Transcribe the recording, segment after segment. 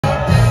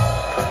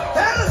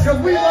Cause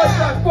we like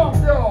that funk,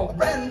 y'all.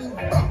 Brand new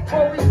funk.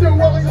 What we do,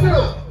 what we do.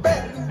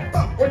 Brand new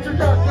funk. What you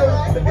got,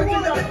 dude? What You you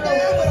wanna got, get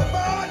down with dude? a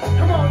bud?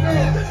 Come on,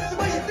 dude. This is the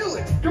way you do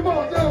it. Come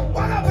on, dude.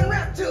 Walk up and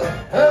rap to it.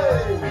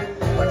 Hey.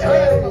 Put your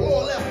hand on the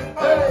wall left.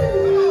 Hey.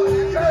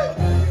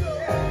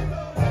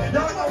 And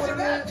this is what you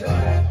rap to it.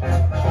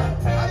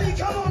 I mean,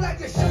 come on like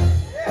this.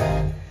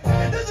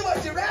 And this is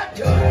what you rap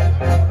to it.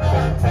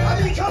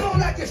 I mean, come on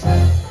like this.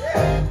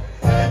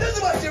 And this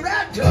is what you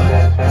rap to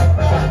it.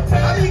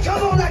 I mean,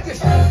 come on like this.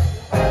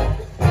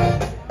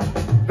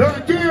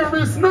 The year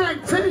is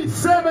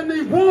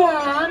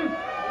 1971.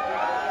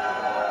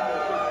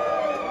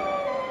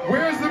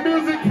 Where's the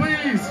music,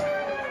 please?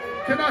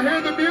 Can I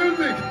hear the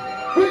music?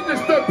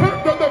 Witness the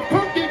pump of the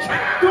funky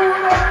cow. Going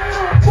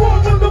on,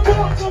 forth of the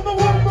voice of the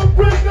one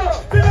bringer.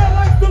 Then I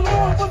like the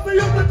Lord, but they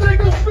used to take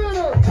a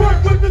spinner.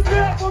 Work with the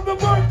snap of the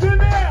merchant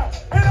now.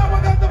 And I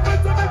got the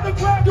place to make the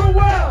crowd go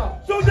wild.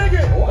 So dig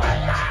it.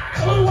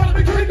 Oh, what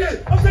the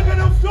cricket? I'm taking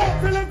them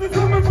shorts and it's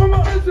coming from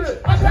a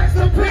visit. I pack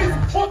some peace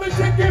on the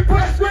chicken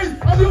press screen.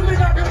 I'm using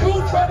like a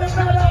boost, but it's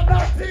not out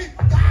 19.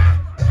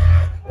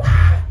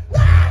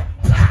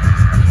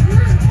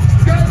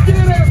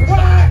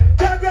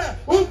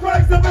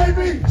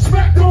 Baby,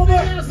 smack on the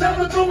ass,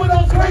 never doing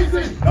those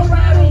crazy. No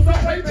rattles, no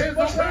papers,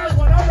 no rattles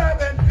when I'm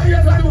rapping.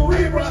 Yes, I do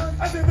rerun.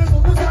 I think this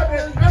was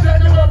happening. I'm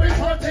trying to do a big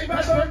hunting.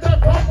 I turned the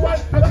funk one.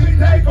 Let me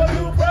take a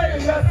new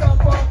praise. Yes, I'm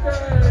funky.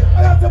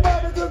 I got to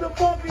bob into the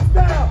funky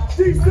style.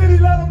 D-City,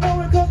 let them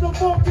know it comes the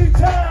funky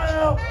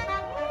child.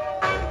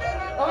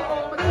 I'm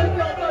gonna take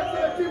y'all back to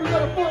that TV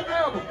got a funk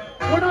album.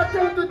 When I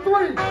count to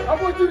 3, I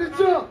want you to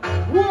jump.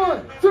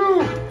 1,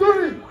 2,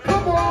 3.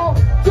 Come on,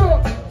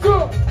 jump,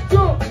 jump,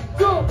 jump,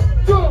 jump.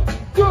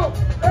 Jump,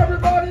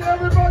 everybody,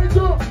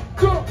 jump,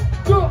 jump,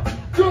 jump,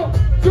 jump,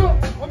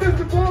 jump. I'm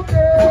Mr. Funky.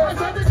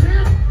 Boys, I just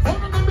hear.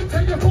 Hold on, let me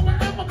tell you who I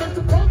am. I'm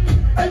Mr. Funky,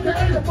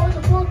 aka the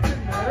Mother Funky,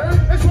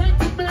 man. That's right,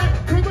 too, man.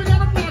 Cause we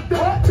got a block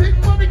up. Big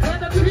money,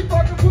 kind of cheap,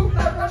 fucking boot.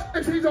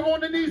 If he's on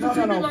the knees, and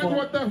she be like,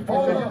 what the fuck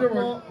are you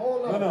doing?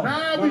 Hold on.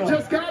 Nah, we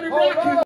just got it rocking.